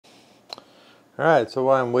Alright, so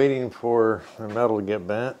while I'm waiting for the metal to get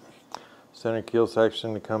bent, center keel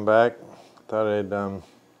section to come back, thought I'd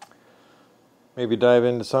maybe dive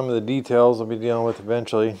into some of the details I'll be dealing with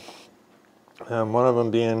eventually. One of them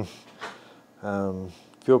being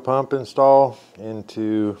fuel pump install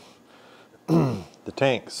into the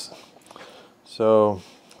tanks. So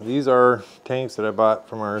these are tanks that I bought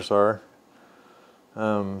from RSR.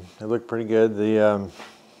 They look pretty good. You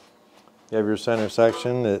have your center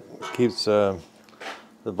section that keeps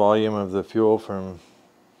the volume of the fuel from,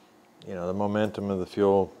 the momentum of the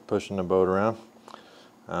fuel pushing the boat around.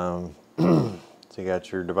 So you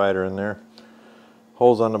got your divider in there.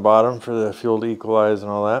 Holes on the bottom for the fuel to equalize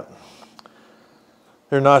and all that.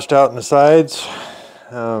 They're notched out in the sides.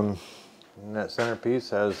 And that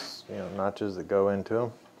centerpiece has notches that go into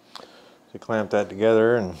them. So you clamp that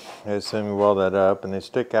together and I assume you weld that up, and they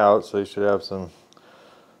stick out, so you should have some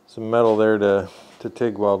metal there to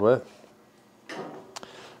TIG weld with.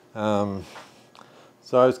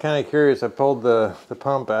 So I was kind of curious. I pulled the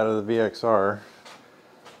pump out of the VXR,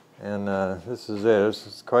 and this is it. This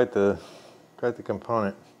is quite the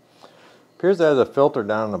component. Appears it has a filter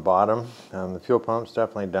down on the bottom. The fuel pump's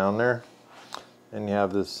definitely down there, and you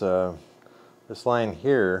have this this line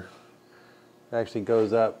here. It actually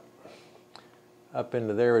goes up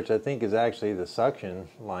into there, which I think is actually the suction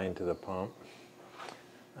line to the pump.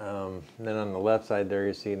 And then on the left side there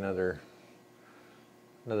you see another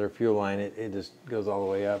fuel line. It just goes all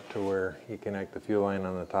the way up to where you connect the fuel line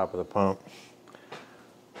on the top of the pump.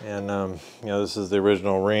 And this is the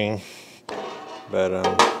original ring, but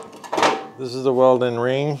this is the Weldon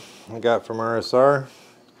Ring I got from RSR.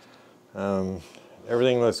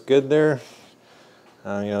 Everything looks good there.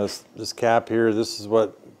 This cap here, this is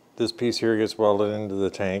what this piece here gets welded into the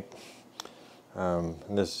tank. And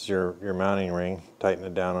this is your mounting ring. Tighten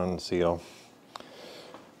it down on the seal.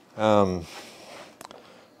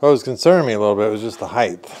 What was concerning me a little bit was just the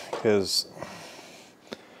height, because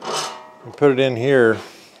you put it in here,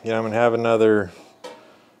 I'm going to have another,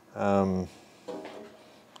 I don't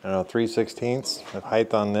know, 3/16 of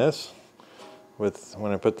height on this with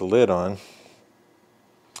when I put the lid on.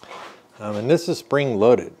 And this is spring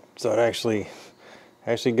loaded, so it actually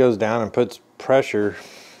goes down and puts pressure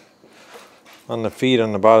on the feet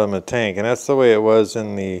on the bottom of the tank, and that's the way it was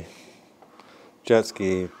in the jet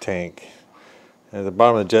ski tank. At the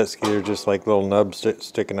bottom of the jet ski, they're just like little nubs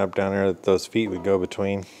sticking up down there that those feet would go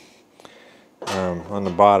between. On the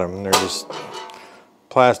bottom, they're just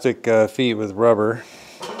plastic feet with rubber.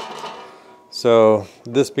 So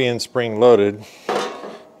this being spring loaded,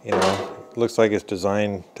 it looks like it's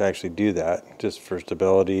designed to actually do that, just for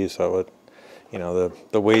stability, so it,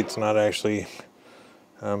 the weight's not actually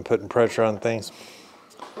putting pressure on things.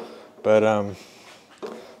 But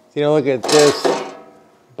look at this,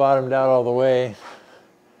 bottomed out all the way.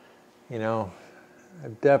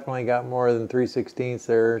 I've definitely got more than 3/16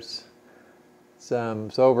 there.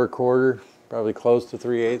 It's over a quarter, probably close to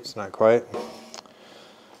 3/8, not quite.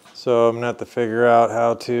 So I'm gonna have to figure out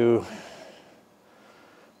how to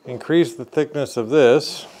increase the thickness of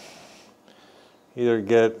this. Either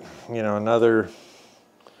get another,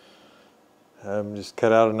 just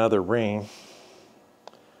cut out another ring.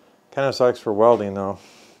 Kind of sucks for welding though.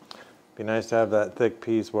 Be nice to have that thick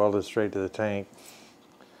piece welded straight to the tank.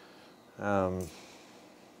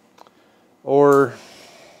 Or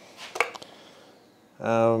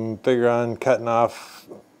figure on cutting off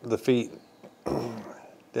the feet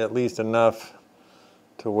at least enough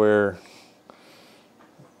to where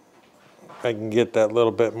I can get that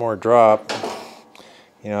little bit more drop.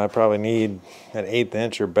 I probably need an 1/8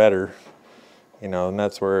 inch or better, and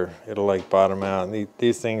that's where it'll like bottom out. And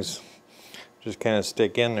these things just kind of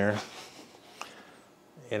stick in there,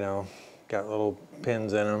 got little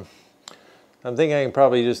pins in them. I'm thinking I can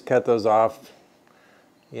probably just cut those off,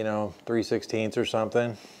 3/16 or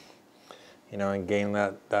something, and gain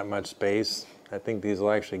that much space. I think these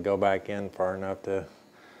will actually go back in far enough to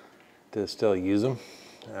still use them.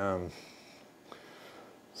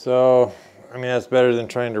 So, that's better than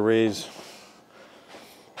trying to raise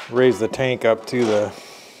the tank up to the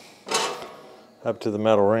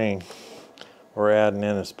metal ring, or adding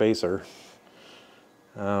in a spacer,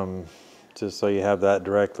 just so you have that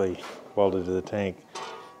directly welded to the tank.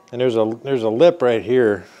 And there's a lip right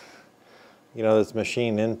here, that's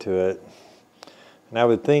machined into it. And I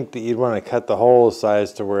would think that you'd want to cut the hole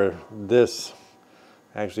size to where this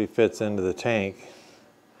actually fits into the tank.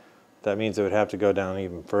 That means it would have to go down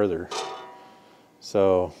even further.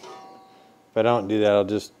 So if I don't do that,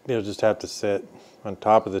 it'll just have to sit on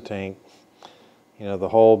top of the tank. The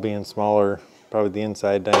hole being smaller, probably the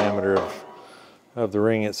inside diameter of the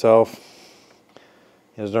ring itself.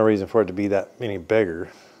 There's no reason for it to be that any bigger,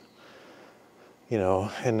 you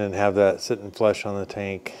know, and then have that sitting flush on the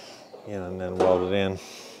tank, you know, and then weld it in.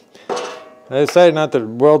 I decided not to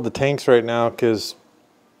weld the tanks right now because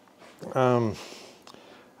I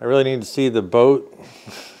really need to see the boat,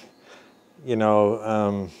 you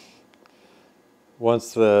know,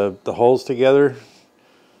 once the hole's together,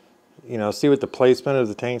 you know, see what the placement of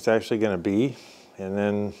the tank's actually going to be, and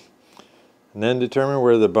then determine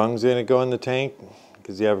where the bung's going to go in the tank,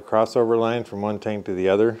 because you have a crossover line from one tank to the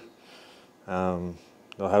other. They'll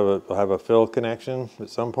have a fill connection at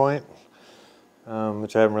some point,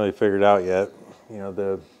 which I haven't really figured out yet. You know,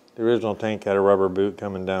 the original tank had a rubber boot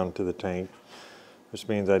coming down to the tank, which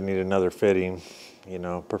means I'd need another fitting, you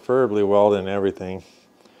know, preferably welded and everything.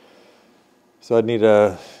 So I'd need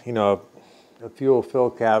a, you know, a fuel fill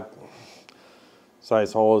cap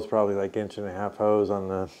size hole is probably like 1.5 inch hose on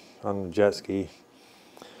the jet ski.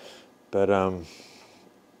 But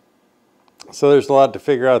so there's a lot to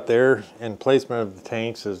figure out there, and placement of the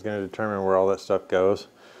tanks is going to determine where all that stuff goes.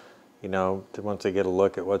 You know, once I get a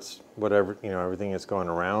look at whatever, you know, everything that's going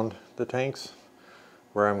around the tanks,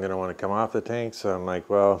 where I'm going to want to come off the tank. So I'm like,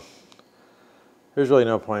 well, there's really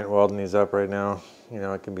no point welding these up right now. You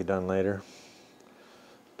know, it can be done later.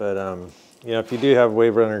 But you know, if you do have a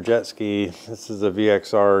Waverunner jet ski, this is a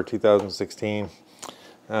VXR 2016.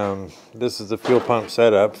 This is the fuel pump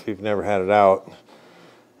setup if you've never had it out.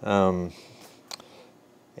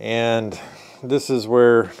 And this is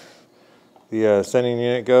where the sending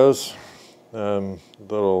unit goes.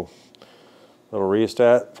 Little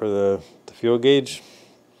rheostat for the fuel gauge.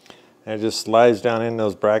 And it just slides down in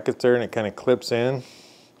those brackets there, and it kind of clips in.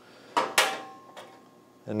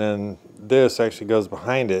 And then this actually goes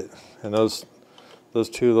behind it. And those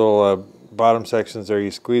two little bottom sections there, you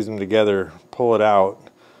squeeze them together, pull it out,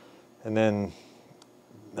 and then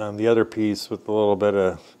the other piece with a little bit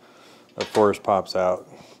of force pops out.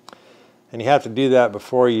 And you have to do that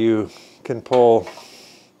before you can pull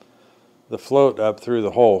the float up through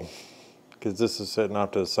the hole, because this is sitting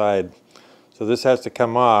off to the side. So this has to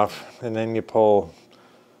come off, and then you pull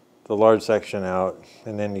the large section out,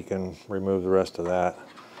 and then you can remove the rest of that.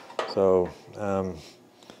 So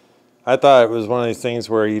I thought it was one of these things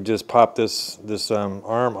where you just pop this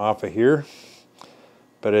arm off of here,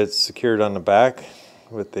 but it's secured on the back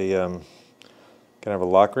with the kind of a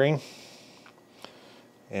lock ring,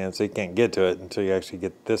 and so you can't get to it until you actually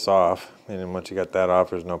get this off. And then once you got that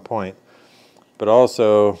off, there's no point. But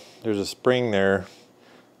also there's a spring there.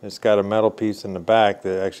 It's got a metal piece in the back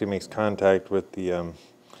that actually makes contact with the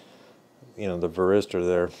you know, the varistor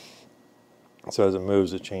there. So as it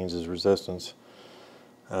moves, it changes resistance.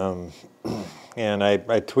 And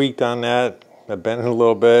I tweaked on that. I bent it a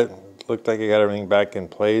little bit. Looked like I got everything back in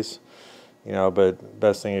place, you know. But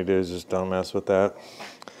best thing to do is just don't mess with that.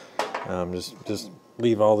 Just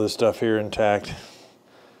leave all this stuff here intact,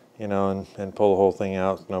 you know, and pull the whole thing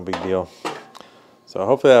out. No big deal. So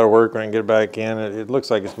hopefully that'll work when I get it back in. It looks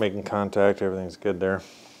like it's making contact. Everything's good there.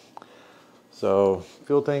 So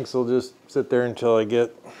fuel tanks will just sit there until I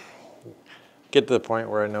get to the point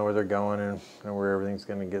where I know where they're going and where everything's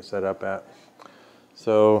going to get set up at.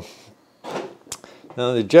 So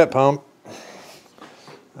now the jet pump,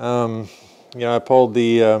 you know, I pulled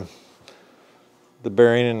the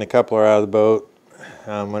bearing and the coupler out of the boat.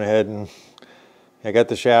 Went ahead and I got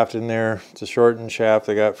the shaft in there. It's a shortened shaft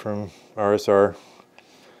I got from RSR.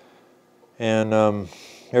 And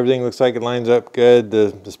everything looks like it lines up good.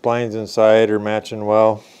 The splines inside are matching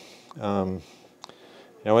well.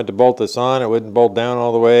 I went to bolt this on, it wouldn't bolt down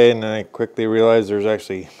all the way, and then I quickly realized there's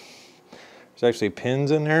actually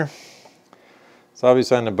pins in there. So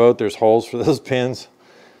obviously on the boat there's holes for those pins.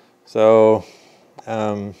 So you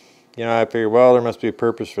know, I figured, well, there must be a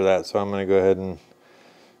purpose for that, so I'm going to go ahead and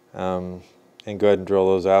go ahead and drill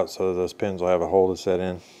those out so those pins will have a hole to set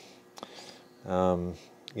in.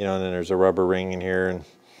 You know, and then there's a rubber ring in here,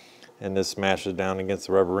 and this smashes down against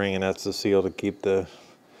the rubber ring, and that's the seal to keep the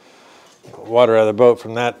water out of the boat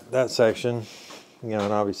from that section. You know,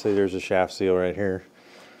 and obviously there's a shaft seal right here.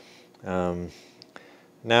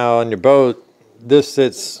 Now on your boat, this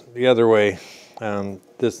sits the other way.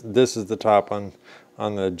 This is the top on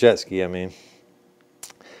the jet ski, I mean.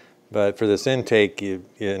 But for this intake, you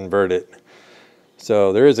invert it.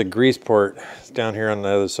 So there is a grease port down here on the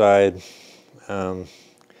other side.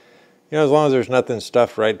 You know, as long as there's nothing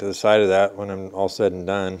stuffed right to the side of that when I'm all said and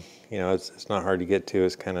done, you know, it's not hard to get to.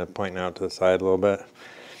 It's kind of pointing out to the side a little bit.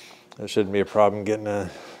 There shouldn't be a problem getting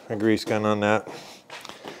a grease gun on that.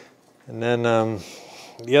 And then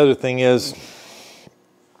the other thing is,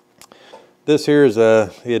 this here is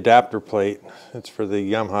the adapter plate. It's for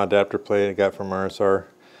the Yamaha adapter plate I got from RSR.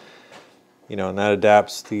 you know, and that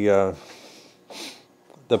adapts the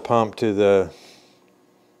pump to the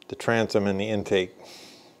transom and the intake.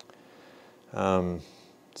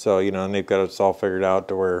 So, you know, and they've got it all figured out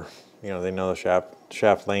to where, you know, they know the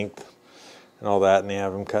shaft length and all that, and they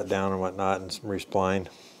have them cut down and whatnot and resplined.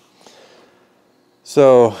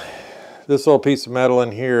 So this little piece of metal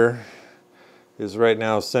in here is right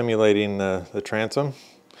now simulating the transom.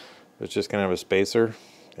 It's just kind of a spacer.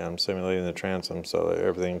 Yeah, I'm simulating the transom so that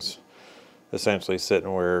everything's essentially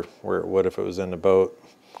sitting where it would if it was in the boat.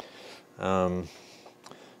 But,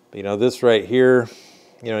 you know, this right here,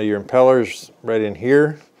 you know, your impeller's right in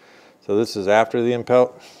here. So this is after the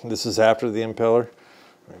impeller. This is after the impeller.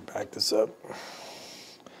 Let me back this up.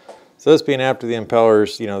 So this being after the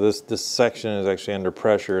impellers, you know, this section is actually under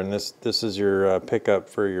pressure, and this is your pickup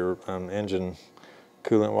for your engine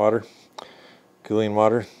cooling water.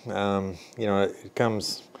 You know, it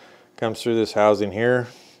comes through this housing here,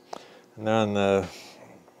 and then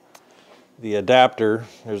the adapter.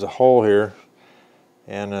 There's a hole here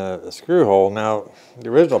and a screw hole. Now the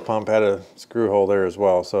original pump had a screw hole there as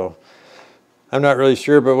well, so I'm not really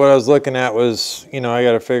sure. But what I was looking at was, you know, I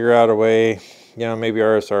got to figure out a way. You know, maybe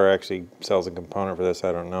RSR actually sells a component for this.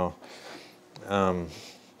 I don't know. But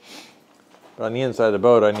on the inside of the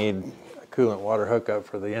boat, I need a coolant water hookup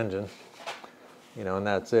for the engine. You know, and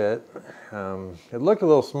that's it. It looked a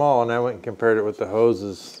little small, and I went and compared it with the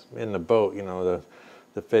hoses in the boat. You know,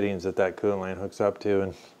 the fittings that coolant line hooks up to,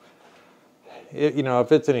 and it, you know,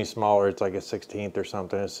 if it's any smaller, it's like a 1/16 or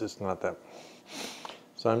something. It's just not that.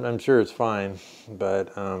 So I'm sure it's fine, but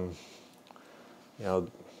you know,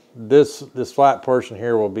 this flat portion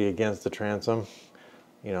here will be against the transom.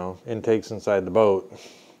 You know, intake's inside the boat.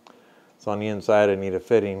 So on the inside, I need a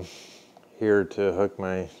fitting here to hook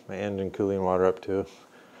my engine cooling water up to,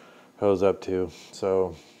 hose up to.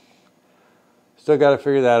 So still got to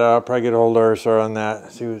figure that out. Probably get a hold of RSR on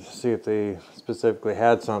that. See if they specifically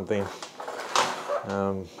had something.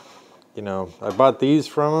 You know, I bought these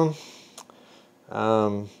from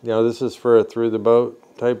them. You know, this is for a through the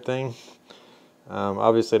boat type thing.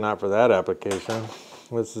 Obviously not for that application.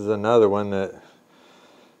 This is another one that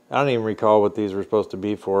I don't even recall what these were supposed to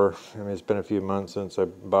be for. I mean, it's been a few months since I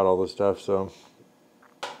bought all this stuff, so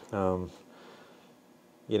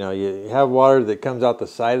you know, you have water that comes out the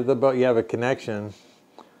side of the boat. You have a connection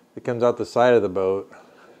that comes out the side of the boat,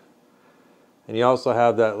 and you also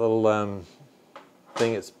have that little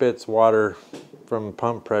thing that spits water from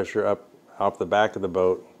pump pressure up off the back of the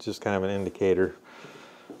boat. It's just kind of an indicator.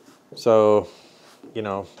 So, you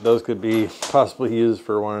know, those could be possibly used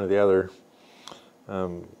for one or the other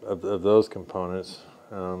of those components.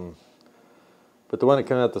 But the one that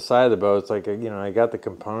comes out the side of the boat, it's like, you know, I got the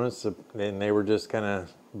components and they were just kind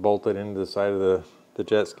of bolted into the side of the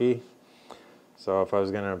jet ski. So if I was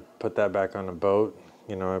going to put that back on the boat,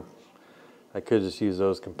 you know, I could just use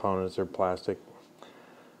those components. They're plastic.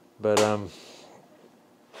 But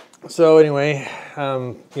so anyway,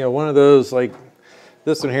 you know, one of those, like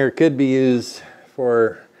this one here, could be used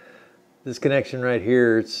for this connection right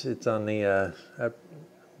here. It's on the up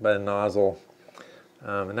by the nozzle,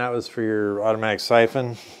 and that was for your automatic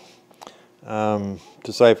siphon,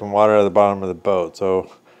 to siphon water out of the bottom of the boat.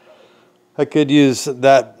 So I could use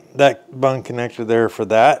that bung connector there for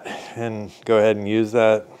that, and go ahead and use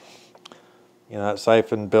that, you know, that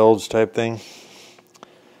siphon bilge type thing.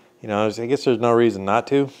 You know, I guess there's no reason not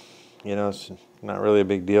to. You know, it's not really a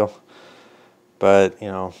big deal. But, you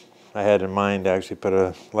know, I had in mind to actually put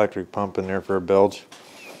an electric pump in there for a bilge.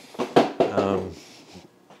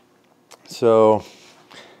 So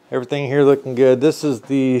everything here looking good. This is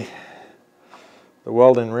the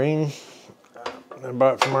Weldon Ring I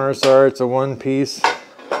bought from RSR. It's a one piece,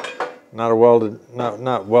 not a welded,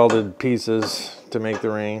 not welded pieces to make the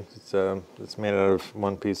ring. It's made out of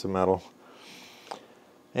one piece of metal,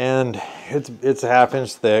 and it's a 1/2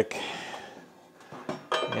 inch thick.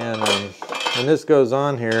 And when this goes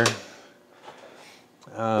on here,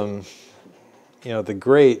 you know, the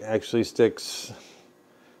grate actually sticks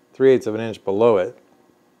 3/8 of an inch below it.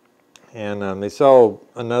 And they sell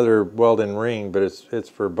another Weldon Ring, but it's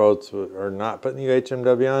for boats that are not putting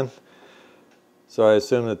UHMW on. So I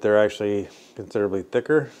assume that they're actually considerably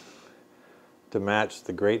thicker to match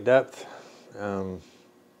the grate depth.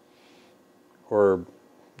 Or,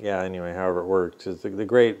 yeah, anyway, however it works, is the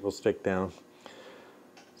grate will stick down.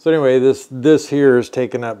 So anyway, this here is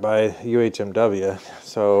taken up by UHMW.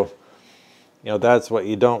 So, you know, that's what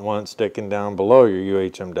you don't want sticking down below your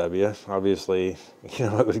UHMW. Obviously, you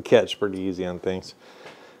know, it would catch pretty easy on things.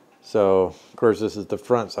 So, of course, this is the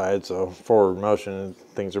front side, so forward motion,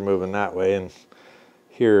 things are moving that way. And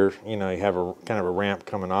here, you know, you have a kind of a ramp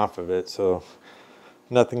coming off of it, so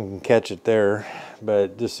nothing can catch it there. But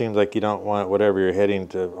it just seems like you don't want whatever you're hitting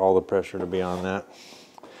to all the pressure to be on that.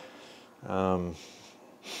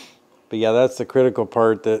 But yeah, that's the critical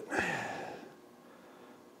part, that,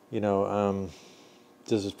 you know,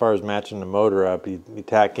 just as far as matching the motor up, you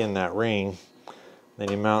tack in that ring,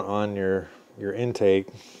 then you mount on your intake,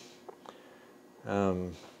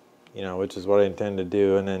 you know, which is what I intend to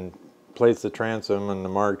do, and then place the transom, and the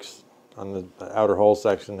marks on the outer hole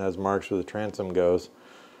section has marks where the transom goes,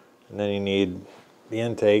 and then you need the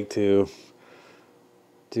intake to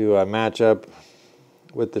match up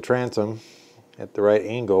with the transom at the right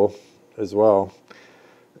angle as well.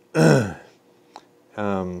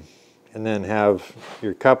 And then have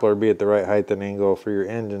your coupler be at the right height and angle for your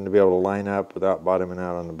engine to be able to line up without bottoming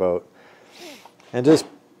out on the boat. And just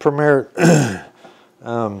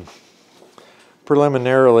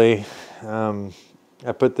preliminarily,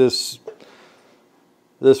 I put this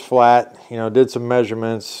flat, you know, did some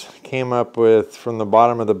measurements, came up with, from the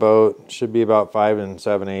bottom of the boat, should be about 5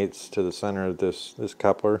 7/8 to the center of this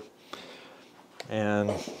coupler.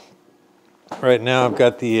 And right now I've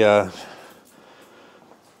got the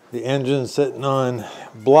engine sitting on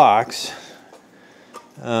blocks,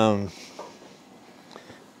 and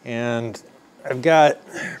I've got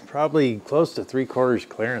probably close to 3/4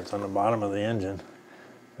 clearance on the bottom of the engine.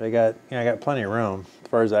 I got plenty of room as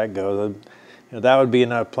far as that goes. You know, that would be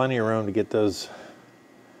enough, plenty of room to get those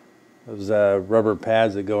rubber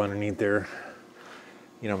pads that go underneath there,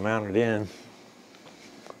 you know, mounted in.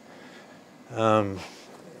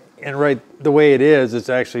 And right the way it is, it's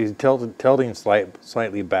actually tilting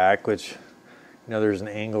slightly back, which, you know, there's an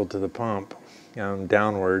angle to the pump, you know,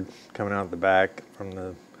 downward coming out the back from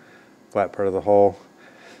the flat part of the hull.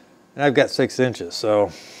 And I've got 6 inches,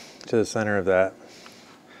 so to the center of that.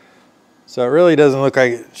 So it really doesn't look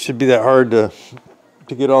like it should be that hard to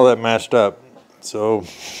get all that matched up. So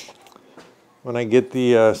when I get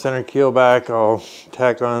the center keel back, I'll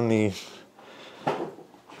tack on the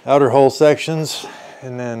outer hull sections,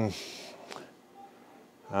 and then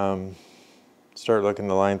start looking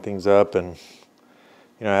to line things up. And,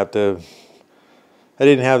 you know, I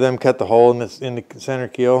didn't have them cut the hole in the center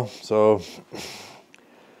keel, so,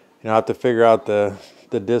 you know, I have to figure out the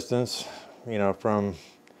distance, you know, from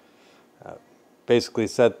basically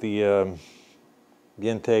set the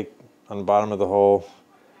intake on the bottom of the hole,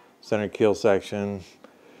 center keel section,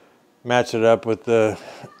 match it up with the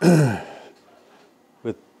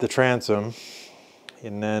with the transom,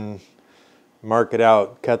 and then mark it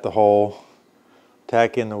out, cut the hole,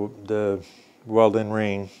 tack in the Weldon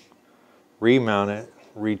ring, remount it,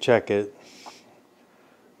 recheck it,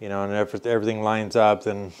 you know, and if everything lines up,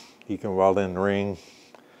 then you can weld in the ring,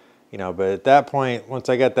 you know. But at that point, once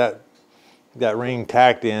I got that ring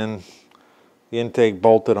tacked in, the intake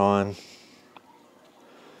bolted on,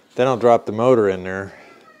 then I'll drop the motor in there.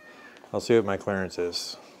 I'll see what my clearance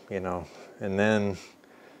is, you know, and then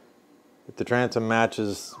if the transom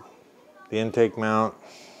matches the intake mount,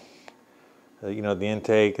 you know, the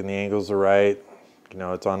intake and the angles are right, you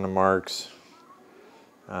know, it's on the marks,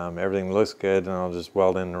 everything looks good, and I'll just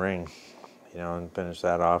weld in the ring, you know, and finish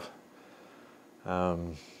that off,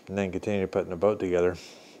 and then continue putting the boat together,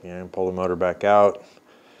 you know, and pull the motor back out.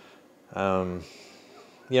 You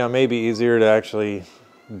know, it may be easier to actually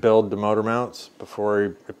build the motor mounts before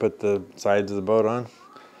you put the sides of the boat on.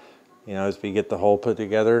 You know, if you get the hull put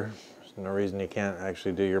together, there's no reason you can't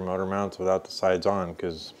actually do your motor mounts without the sides on,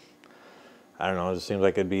 because, I don't know, it just seems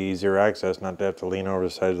like it'd be easier access not to have to lean over the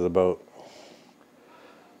sides of the boat.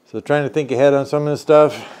 So trying to think ahead on some of this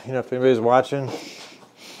stuff, you know, if anybody's watching,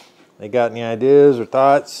 they got any ideas or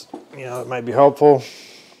thoughts, you know, it might be helpful.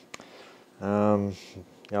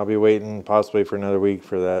 I'll be waiting possibly for another week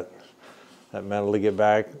for that metal to get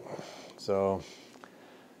back. So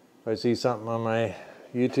if I see something on my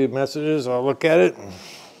YouTube messages, I'll look at it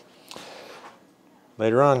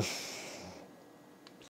later on.